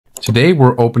Today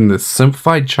we're opening the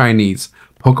Simplified Chinese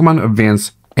Pokemon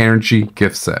Advanced Energy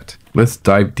gift set. Let's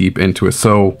dive deep into it.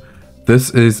 So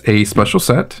this is a special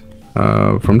set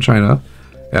from China.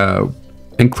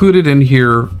 Included in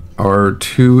here are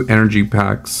 2 energy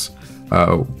packs.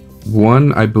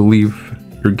 One, I believe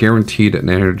you're guaranteed an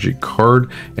energy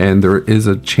card, and there is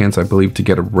a chance, I believe, to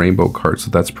get a rainbow card. So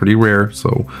that's pretty rare.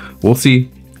 So we'll see.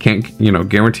 Can't,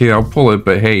 guarantee I'll pull it,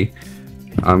 but hey,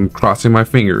 I'm crossing my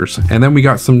fingers. And then we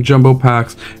got some jumbo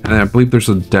packs, and I believe there's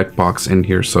a deck box in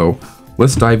here. So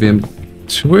let's dive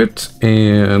into it.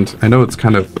 And I know it's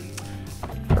kind of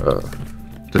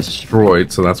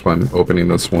destroyed, so that's why I'm opening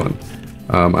this one.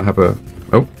 I have a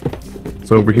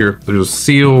so over here there's a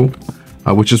seal,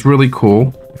 which is really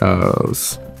cool.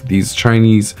 These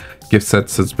Chinese gift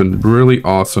sets has been really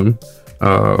awesome.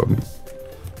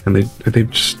 And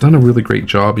they've just done a really great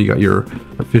job. You got your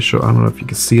official, I don't know if you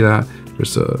can see that,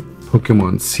 there's a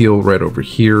Pokemon seal right over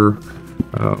here.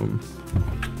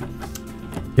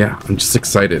 Yeah, I'm just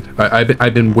excited.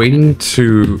 I've been waiting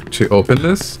to open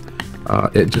this.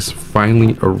 It just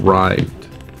finally arrived.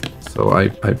 So I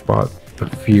bought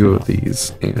a few of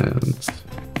these, and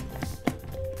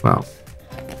wow,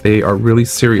 they are really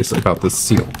serious about this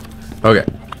seal. Okay,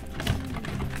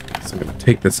 so I'm gonna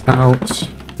take this out.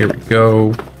 Here we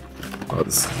go. Oh,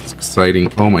 this is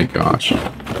exciting. Oh my gosh.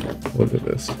 Look at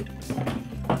this.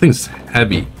 That thing's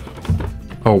heavy.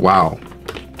 Oh wow.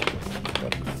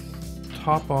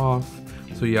 Top off.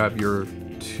 So you have your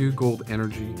 2 gold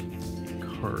energy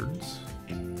cards.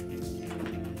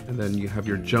 And then you have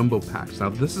your jumbo packs. Now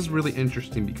this is really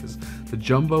interesting because the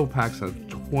jumbo packs have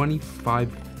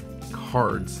 25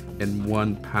 cards in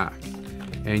one pack.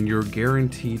 And you're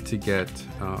guaranteed to get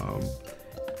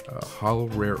hollow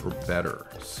rare or better,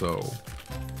 so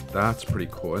that's pretty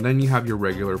cool. And then you have your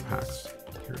regular packs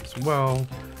here as well.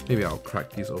 Maybe I'll crack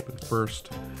these open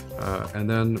first, and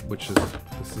then this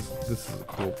is a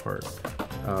cool part.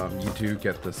 You do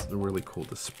get this really cool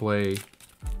display.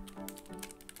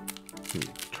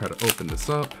 Try to open this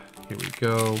up. Here we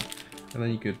go, and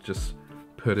then you could just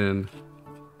put in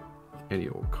any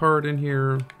old card in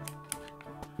here.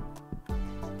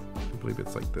 I believe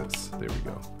it's like this. There we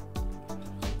go.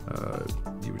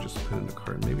 You would just put in the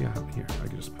card. Maybe I have it here. I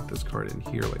could just put this card in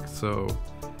here like so,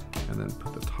 and then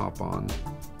put the top on.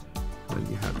 Then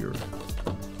you have your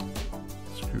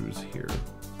screws here.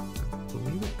 I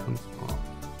believe it comes off.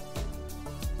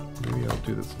 Maybe I'll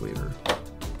do this later.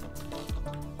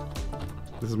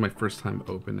 This is my first time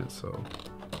opening it, so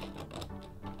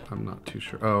I'm not too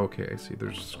sure. Oh, okay, I see.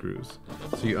 There's screws.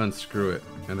 So you unscrew it,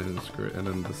 and then unscrew it, and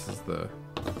then this is the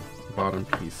bottom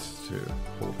piece to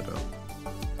hold it up.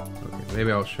 Okay,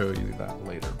 maybe I'll show you that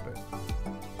later, but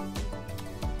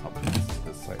I'll put this to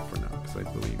the side for now because I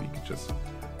believe you could just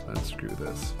unscrew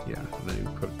this. Yeah, and then you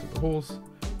put it through the holes.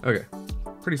 Okay,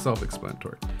 pretty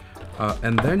self-explanatory.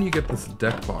 And then you get this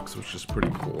deck box, which is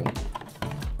pretty cool.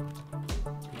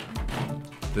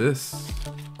 This,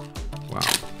 wow,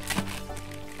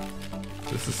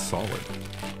 this is solid.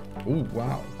 Oh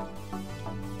wow.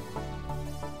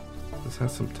 This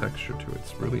has some texture to it.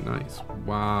 It's really nice.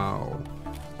 Wow.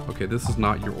 Okay, this is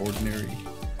not your ordinary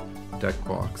deck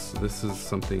box. This is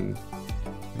something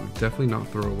you would definitely not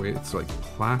throw away. It's like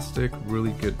plastic,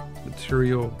 really good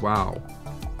material. Wow.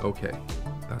 Okay,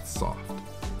 that's soft.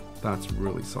 That's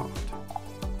really soft.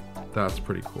 That's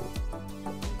pretty cool.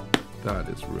 That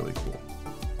is really cool.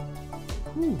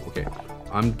 Whew, okay,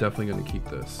 I'm definitely gonna keep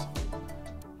this.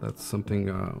 That's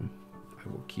something I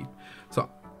will keep. So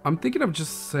I'm thinking of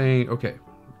just saying, okay,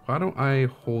 why don't I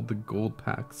hold the gold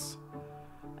packs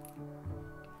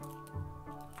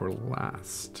for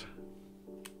last,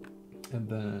 and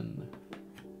then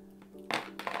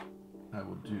I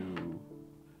will do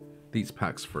these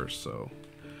packs first. So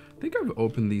I think I've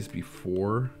opened these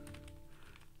before.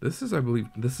 This is, I believe,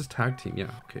 this is tag team. Yeah,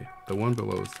 okay. The one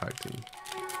below is tag team.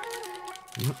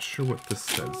 I'm not sure what this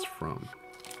says from.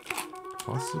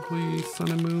 Possibly Sun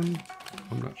and Moon.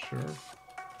 I'm not sure.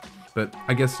 But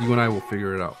I guess you and I will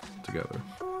figure it out together.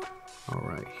 All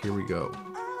right, here we go.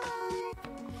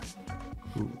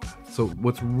 Ooh. So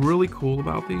what's really cool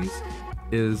about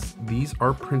these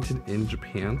are printed in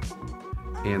Japan,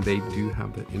 and they do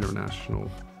have the international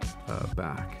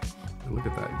back. And look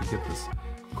at that, you get this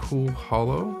cool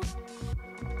hollow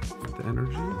with the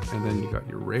energy, and then you got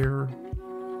your rare,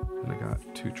 and I got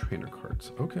 2 trainer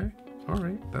cards. Okay, all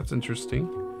right, that's interesting.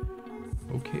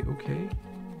 Okay, okay.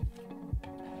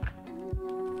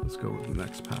 Let's go with the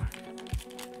next pack.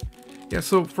 Yeah,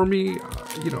 so for me,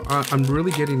 I'm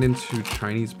really getting into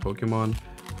Chinese Pokemon.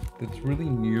 It's really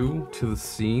new to the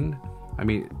scene. I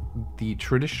mean, the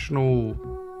traditional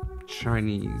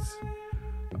Chinese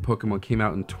Pokemon came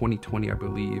out in 2020, I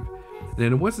believe.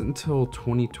 And it wasn't until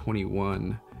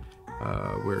 2021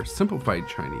 where simplified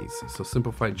Chinese. So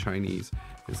simplified Chinese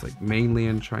is like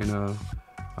mainland China,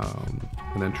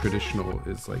 and then traditional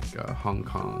is like Hong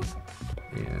Kong,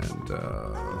 and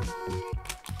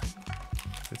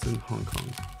it's in Hong Kong.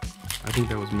 I think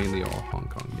that was mainly all Hong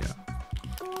Kong, yeah.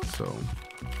 So,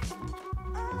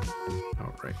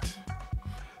 all right.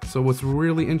 So what's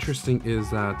really interesting is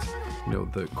that, you know,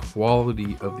 the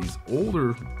quality of these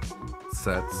older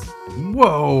sets.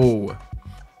 Whoa!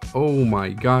 Oh my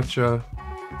gotcha.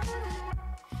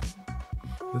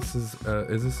 This is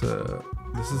this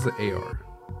is an AR,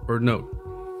 or no,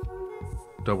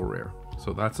 double rare.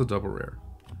 So that's a double rare.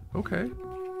 Okay,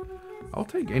 I'll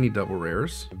take any double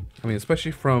rares. I mean,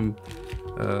 especially from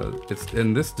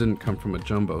and this didn't come from a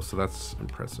jumbo, so that's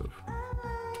impressive.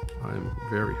 I'm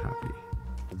very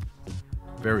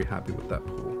happy with that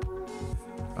pool.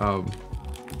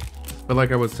 But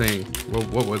like I was saying, well,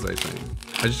 what was I saying?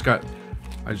 I just got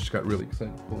really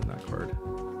excited pulling that card.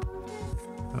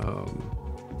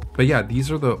 But yeah, these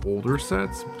are the older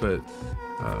sets, but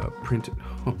printed.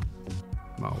 Oh,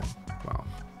 wow.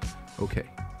 Okay,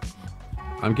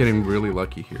 I'm getting really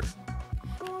lucky here.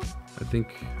 I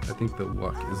think the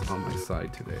luck is on my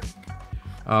side today.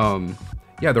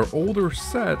 Yeah, they're older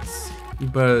sets,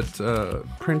 but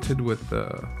printed with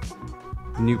the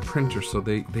new printer, so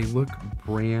they look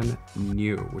brand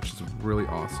new, which is really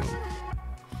awesome.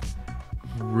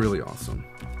 Really awesome.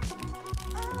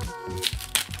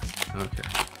 Okay,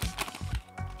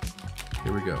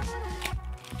 here we go.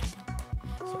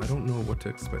 So I don't know what to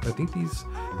expect. I think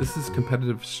this is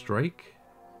competitive strike.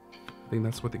 I think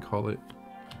that's what they call it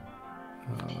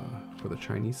for the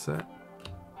Chinese set.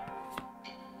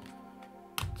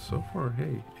 So far,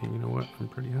 hey, you know what? I'm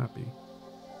pretty happy.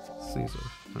 Sneasel.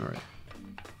 All right.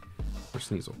 Or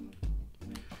Sneasel.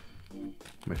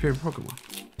 My favorite Pokemon.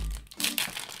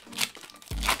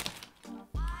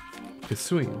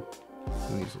 Hisuian.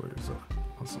 Sneasel is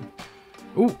awesome.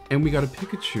 Oh, and we got a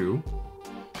Pikachu.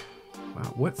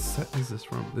 Wow, what set is this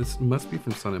from? This must be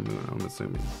from Sun and Moon, I'm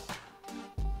assuming.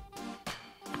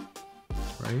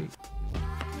 Right?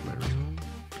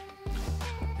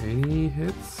 Any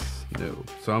hits? No.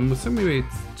 So I'm assuming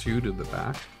it's 2 to the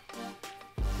back.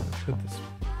 Let's put this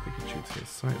Pikachu to the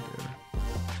side there.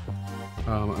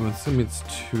 I'm assuming it's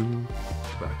 2 to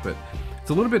the back, but it's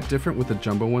a little bit different with the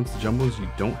jumbo ones. The jumbos, you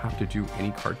don't have to do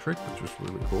any card trick, which was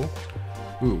really cool.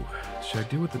 Ooh, should I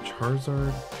do with the Charizard?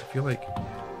 I feel like,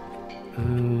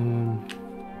 kind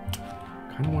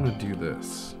of want to do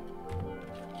this.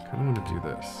 Kind of want to do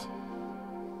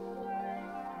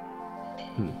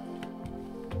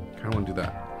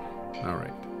that. All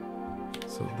right.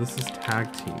 So this is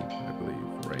tag team, I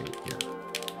believe, right? Yeah.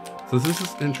 So this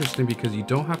is interesting because you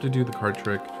don't have to do the card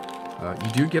trick.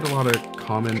 You do get a lot of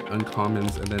common,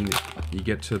 uncommons, and then you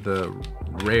get to the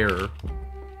rare,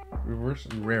 reverse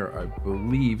and rare, I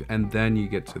believe, and then you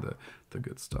get to the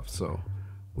good stuff. So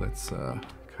let's kind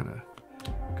of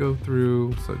go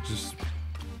through. So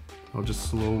I'll just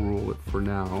slow roll it for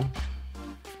now.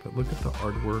 But look at the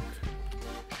artwork.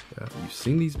 You've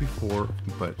seen these before,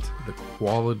 but the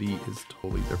quality is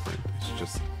totally different.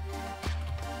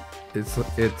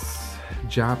 It's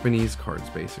Japanese cards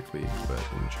basically, but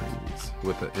in Chinese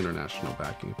with the international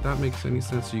backing. If that makes any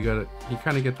sense, you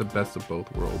kind of get the best of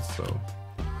both worlds. So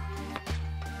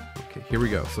okay, here we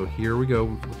go. So here we go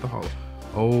with the holo.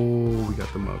 Oh, we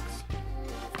got the mugs.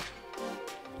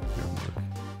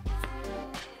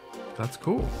 That's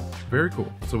cool. Very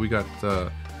cool. So we got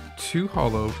 2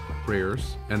 holo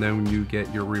rares, and then you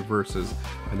get your reverses,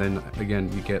 and then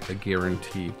again you get a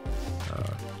guarantee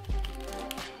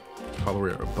holo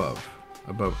rare above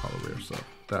holo rare. So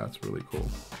that's really cool.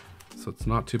 So it's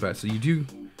not too bad. So you do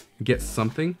get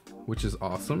something, which is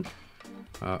awesome.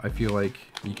 I feel like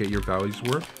you get your value's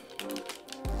worth.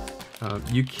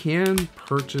 You can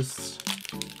purchase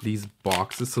these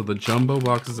boxes. So the jumbo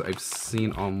boxes I've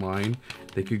seen online,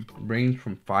 they could range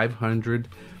from $500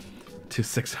 to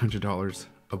 $600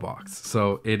 a box.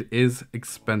 So it is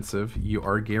expensive. You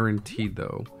are guaranteed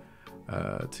though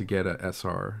to get a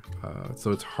SR.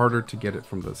 So it's harder to get it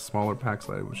from the smaller packs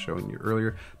that I was showing you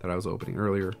earlier, that I was opening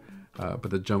earlier. But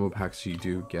the jumbo packs, you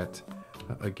do get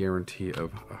a guarantee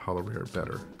of a holo rare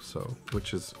better, so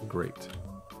which is great.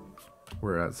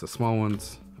 Whereas the small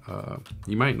ones,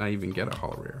 you might not even get a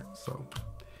holo rare. So,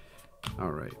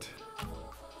 all right.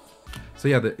 So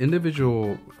yeah, the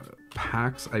individual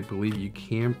packs, I believe you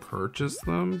can purchase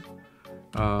them.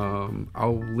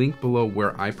 I'll link below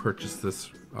where I purchased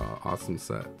this awesome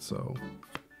set. So,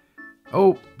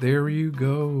 oh, there you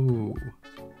go.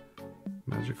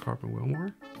 Magikarp and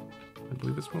Wilmore. I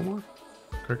believe it's Wilmore.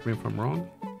 Correct me if I'm wrong.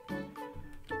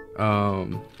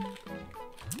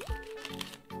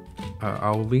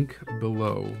 I'll link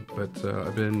below, but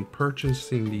I've been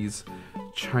purchasing these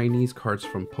Chinese cards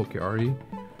from Pokeari.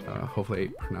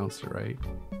 Hopefully I pronounced it right.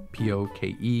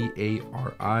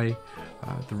 Pokeari.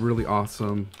 They're really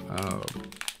awesome.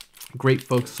 Great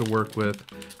folks to work with.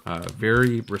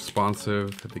 Very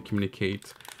responsive. They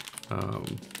communicate.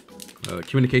 The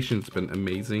communication's been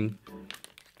amazing.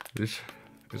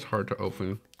 It's hard to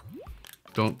open.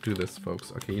 Don't do this,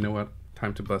 folks. Okay, you know what?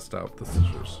 Time to bust out the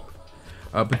scissors.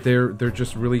 But they're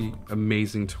just really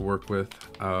amazing to work with.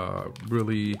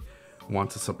 Really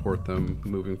want to support them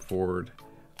moving forward.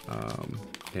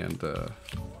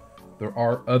 There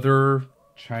are other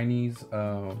Chinese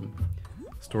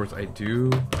stores I do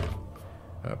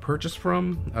purchase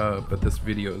from, but this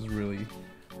video is really,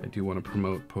 I do want to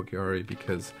promote Pokeari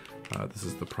because this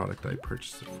is the product I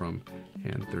purchased it from,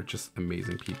 and they're just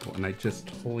amazing people. And I just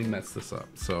totally messed this up.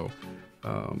 So,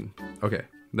 okay,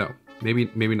 no,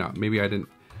 maybe not. Maybe I didn't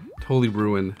totally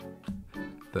ruin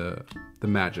the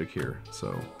magic here.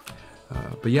 So,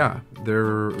 but yeah,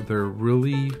 they're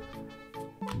really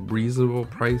reasonable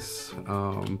price.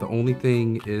 The only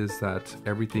thing is that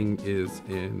everything is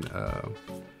in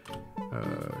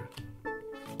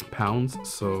pounds,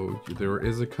 so there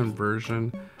is a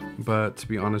conversion, but to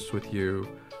be honest with you,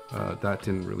 that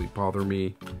didn't really bother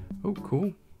me. Oh,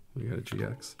 cool, we got a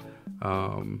GX.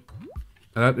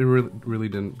 That really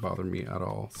didn't bother me at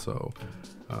all. So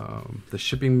the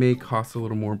shipping may cost a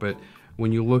little more, but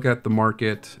when you look at the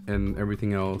market and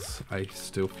everything else, I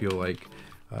still feel like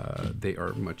they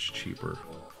are much cheaper.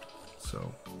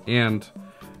 So, and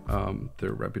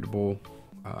they're reputable.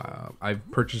 I've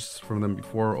purchased from them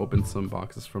before, opened some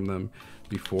boxes from them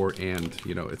before, and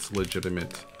you know, it's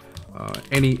legitimate.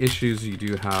 Any issues you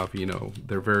do have, you know,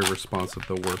 they're very responsive.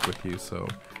 They'll work with you. So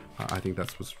I think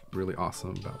that's what's really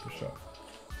awesome about the shop.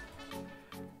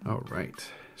 All right,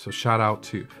 so shout out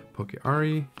to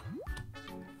Pokeari.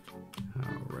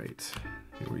 All right,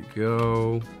 here we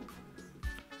go.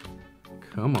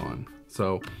 Come on.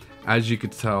 So as you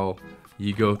could tell,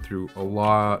 you go through a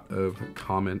lot of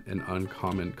common and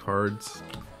uncommon cards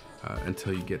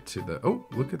until you get to the, oh,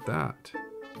 look at that.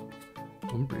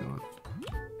 Umbreon.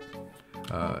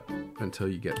 Until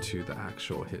you get to the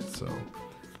actual hit. So,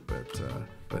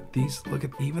 but these, look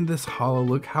at even this holo,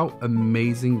 look how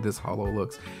amazing this holo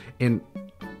looks. And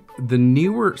the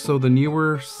newer, so the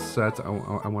newer sets, I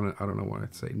don't know what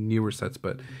I'd say, newer sets,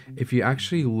 but if you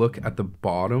actually look at the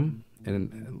bottom,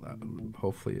 and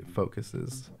hopefully it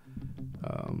focuses,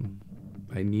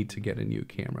 I need to get a new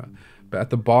camera, but at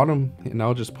the bottom, and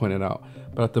I'll just point it out,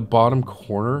 but at the bottom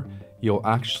corner, you'll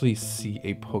actually see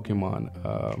a Pokemon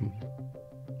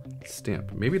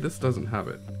stamp. Maybe this doesn't have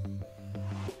it.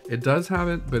 It does have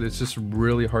it, but it's just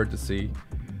really hard to see.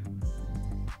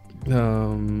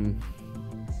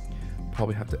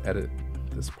 Probably have to edit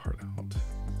this part out.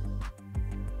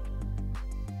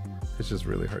 It's just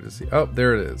really hard to see. Oh,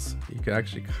 there it is. You can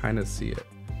actually kind of see it,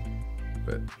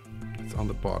 but it's on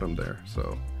the bottom there.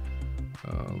 So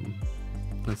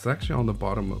it's actually on the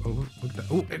bottom of, oh, look at that.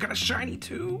 Oh, it got a shiny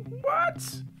too.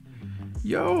 What?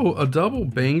 Yo, a double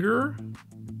banger.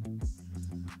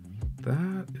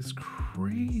 That is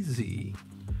crazy.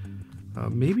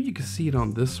 Maybe you can see it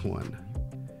on this one.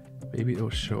 Maybe it'll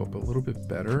show up a little bit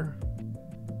better,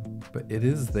 but it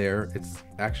is there. It's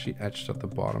actually etched at the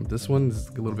bottom. This one is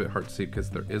a little bit hard to see because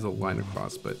there is a line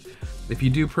across, but if you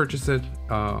do purchase it,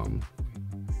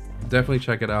 definitely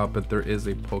check it out. But there is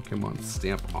a Pokemon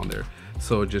stamp on there,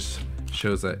 so it just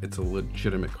shows that it's a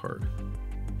legitimate card.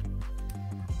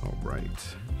 All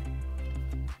right.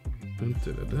 Dun,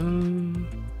 dun, dun, dun.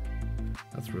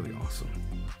 That's really awesome.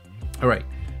 All right,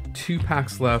 2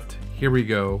 packs left. Here we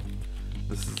go.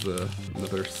 This is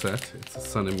another set. It's a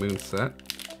Sun and Moon set.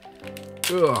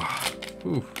 Ugh.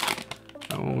 Oof.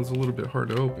 That one was a little bit hard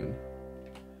to open.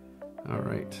 All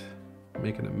right,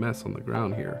 making a mess on the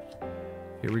ground here.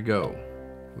 Here we go.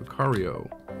 Lucario.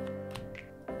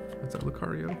 Is that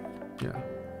Lucario? Yeah,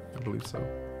 I believe so.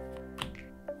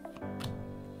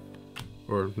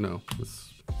 Or no,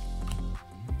 this.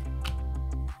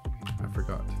 I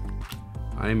forgot.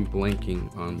 I'm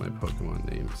blanking on my Pokemon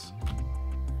names.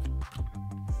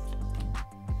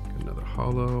 Another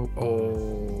holo.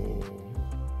 Oh,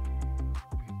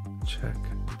 check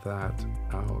that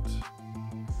out.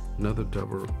 Another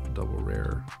double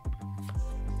rare.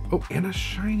 Oh, and a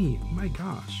shiny. Oh my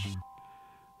gosh.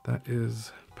 That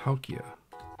is Palkia.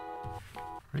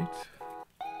 Right?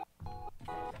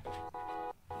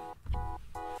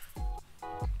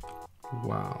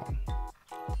 Wow.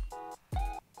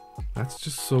 That's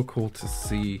just so cool to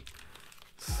see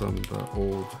some of the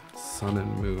old Sun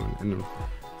and Moon, and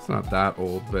it's not that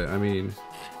old, but I mean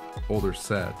older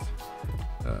set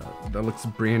that looks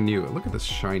brand new. Look at this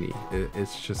shiny.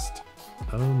 It's just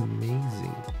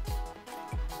amazing.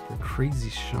 The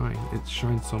crazy shine. It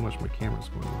shines so much, my camera's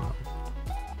going wild.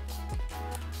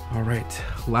 All right,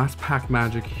 last pack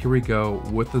magic. Here we go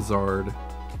with the Zard.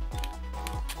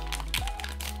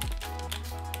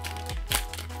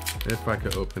 If I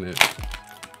could open it.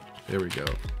 There we go.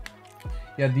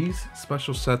 Yeah, these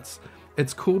special sets,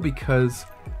 it's cool because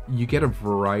you get a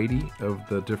variety of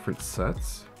the different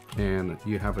sets and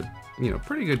you have a, you know,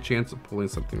 pretty good chance of pulling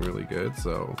something really good.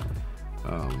 So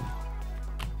I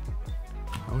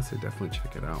would say definitely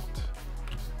check it out.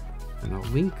 And I'll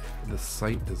link the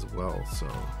site as well, so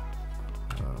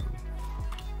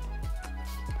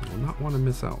you will not want to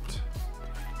miss out.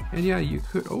 And yeah, you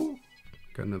could, oh,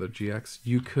 got another GX.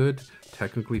 You could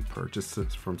technically purchase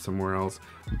this from somewhere else,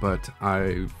 but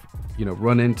I've, you know,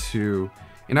 run into,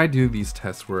 and I do these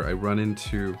tests where I run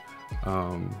into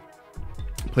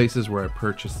places where I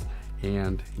purchase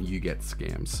and you get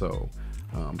scammed. So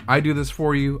I do this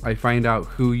for you. I find out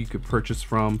who you could purchase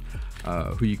from,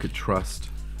 who you could trust,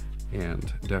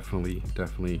 and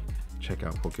definitely check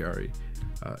out Pokeari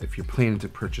if you're planning to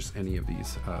purchase any of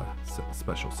these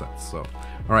special sets. So,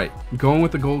 all right, going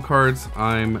with the gold cards.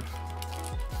 I'm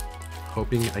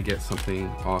hoping I get something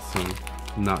awesome,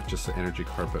 not just an energy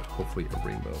card, but hopefully a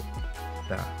rainbow.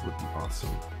 That would be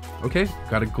awesome. Okay,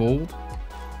 got a gold,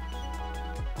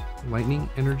 lightning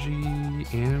energy,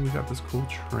 and we got this cool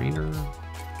trainer.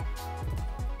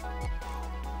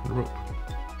 And a rope.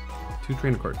 2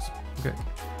 trainer cards. Okay,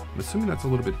 I'm assuming that's a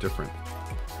little bit different.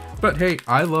 But hey,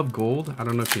 I love gold. I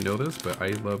don't know if you know this, but I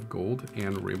love gold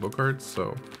and rainbow cards.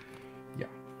 So yeah,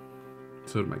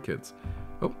 so do my kids.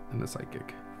 Oh, and the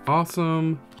psychic.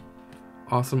 Awesome.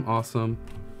 Awesome, awesome.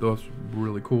 Those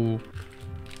really cool.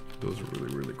 Those are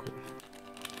really cool.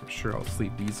 For sure, I'll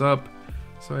sleeve these up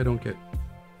so I don't get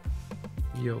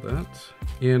yelled at.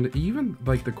 And even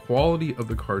like the quality of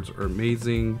the cards are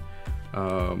amazing.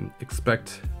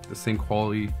 Expect the same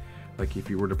quality like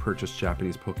if you were to purchase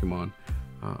Japanese Pokemon.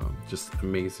 Just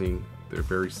amazing. They're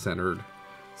very centered.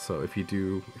 So if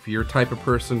you're a type of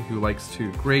person who likes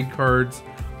to grade cards,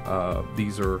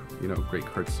 these are, you know, great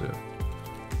cards to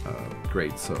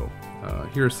grade. So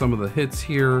here are some of the hits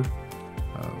here,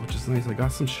 which is nice. I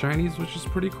got some shinies, which is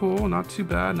pretty cool. Not too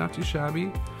bad, not too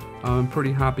shabby. I'm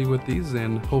pretty happy with these,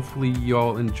 and hopefully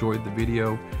y'all enjoyed the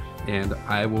video. And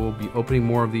I will be opening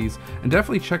more of these. And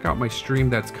definitely check out my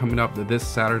stream that's coming up this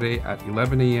Saturday at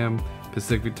 11 a.m.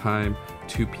 Pacific time,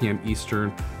 2 p.m.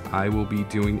 Eastern. I will be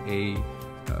doing a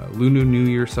Lunar New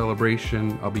Year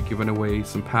celebration. I'll be giving away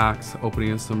some packs,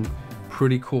 opening some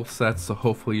pretty cool sets. So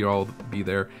hopefully you'll all be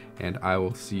there, and I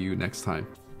will see you next time.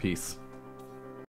 Peace.